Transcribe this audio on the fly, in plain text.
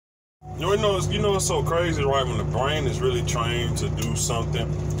It's so crazy, right? When the brain is really trained to do something,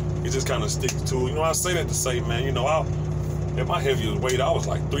 it just kind of sticks to it. I say that to say, man, at my heaviest weight, I was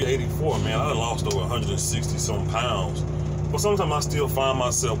like 384, man. I done lost over 160 some pounds. But sometimes I still find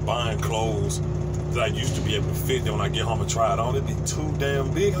myself buying clothes that I used to be able to fit. Then when I get home and try it on, it'd be too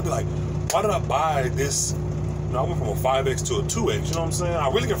damn big. I'd be like, why did I buy this? I went from a 5X to a 2X, you know what I'm saying? I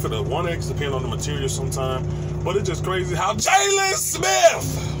really can fit a 1X depending on the material sometimes. But it's just crazy how Jaylon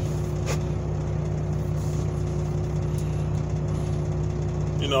Smith,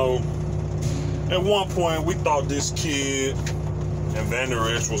 at one point we thought this kid and Van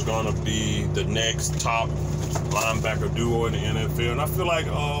Der Esch was gonna be the next top linebacker duo in the NFL, and I feel like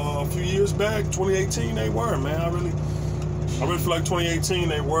a few years back, 2018, they were, man. I really feel like 2018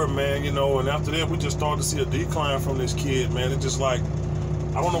 they were, man. And after that we just started to see a decline from this kid, man. It's just like,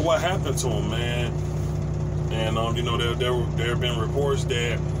 I don't know what happened to him, man. And there have been reports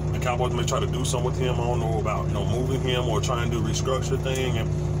that the Cowboys may try to do something with him. I don't know about moving him or trying to do a restructure thing. And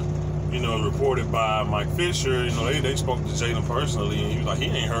reported by Mike Fisher, they spoke to Jaylon personally, and he was like, he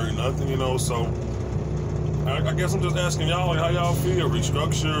ain't heard nothing, So I guess I'm just asking y'all, how y'all feel?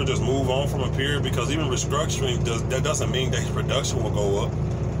 Restructure or just move on from a period? Because even restructuring doesn't mean that his production will go up.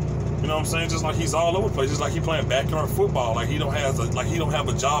 You know what I'm saying? Just like he's all over the place. Just like he playing backyard football. Like he don't have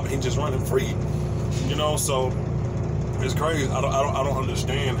a job and he just running free. So it's crazy. I don't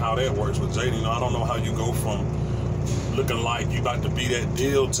understand how that works with Jaden. I don't know how you go from looking like you about to be that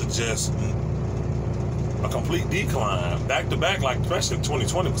deal to just a complete decline back to back. Like especially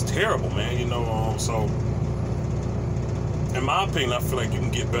 2020 was terrible, man. So in my opinion, I feel like you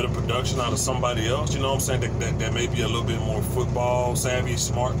can get better production out of somebody else. You know what I'm saying? That may be a little bit more football savvy,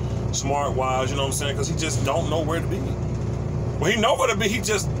 smart wise. You know what I'm saying? Because he just don't know where to be. Well, he know where to be. He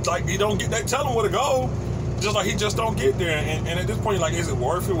just he don't get. They tell him where to go. Just like he just don't get there. And at this point, like, is it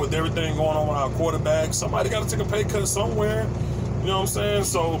worth it with everything going on with our quarterback? Somebody got to take a pay cut somewhere. You know what I'm saying?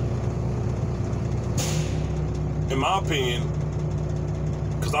 So, in my opinion,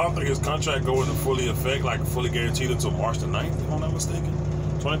 because I don't think his contract go into fully effect, like fully guaranteed until March the 9th, if I'm not mistaken.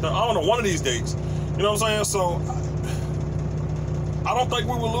 23rd. I don't know, one of these dates. You know what I'm saying? So, I don't think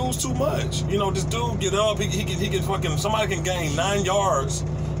we will lose too much. This dude get up, he can fucking, somebody can gain 9 yards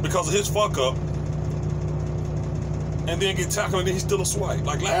because of his fuck up, and then get tackled and then he's still a swipe.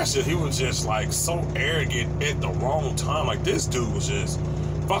 Like last year, he was just like so arrogant at the wrong time. Like this dude was just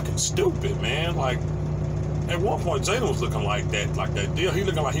fucking stupid, man. Like at one point, Jaylon was looking like that deal. He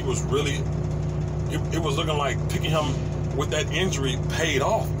looking like he was really, it was looking like picking him with that injury paid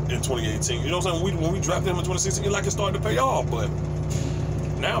off in 2018. You know what I'm saying? When we drafted him in 2016, it started to pay off. But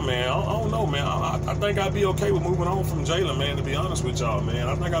now, man, I don't know, man. I think I'd be okay with moving on from Jaylon, man, to be honest with y'all, man.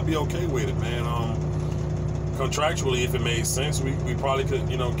 I think I'd be okay with it, man. Contractually, if it made sense, we probably could,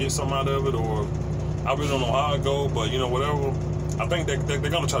 get something out of it, or I really don't know how it go, but, whatever. I think they're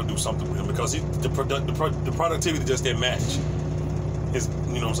going to try to do something with him because the productivity just didn't match his,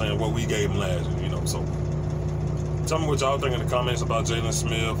 what I'm saying, what we gave him last year, So, tell me what y'all think in the comments about Jaylon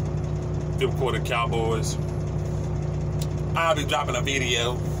Smith, 5th quarter Cowboys. I'll be dropping a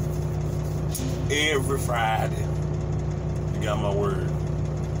video every Friday. You got my word.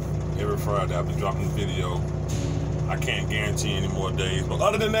 Every Friday I'll be dropping a video. I can't guarantee any more days. But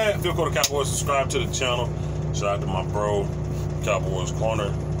other than that, 5th quarter Cowboys, subscribe to the channel. Shout out to my bro, Cowboys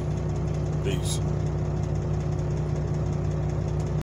Corner. Peace.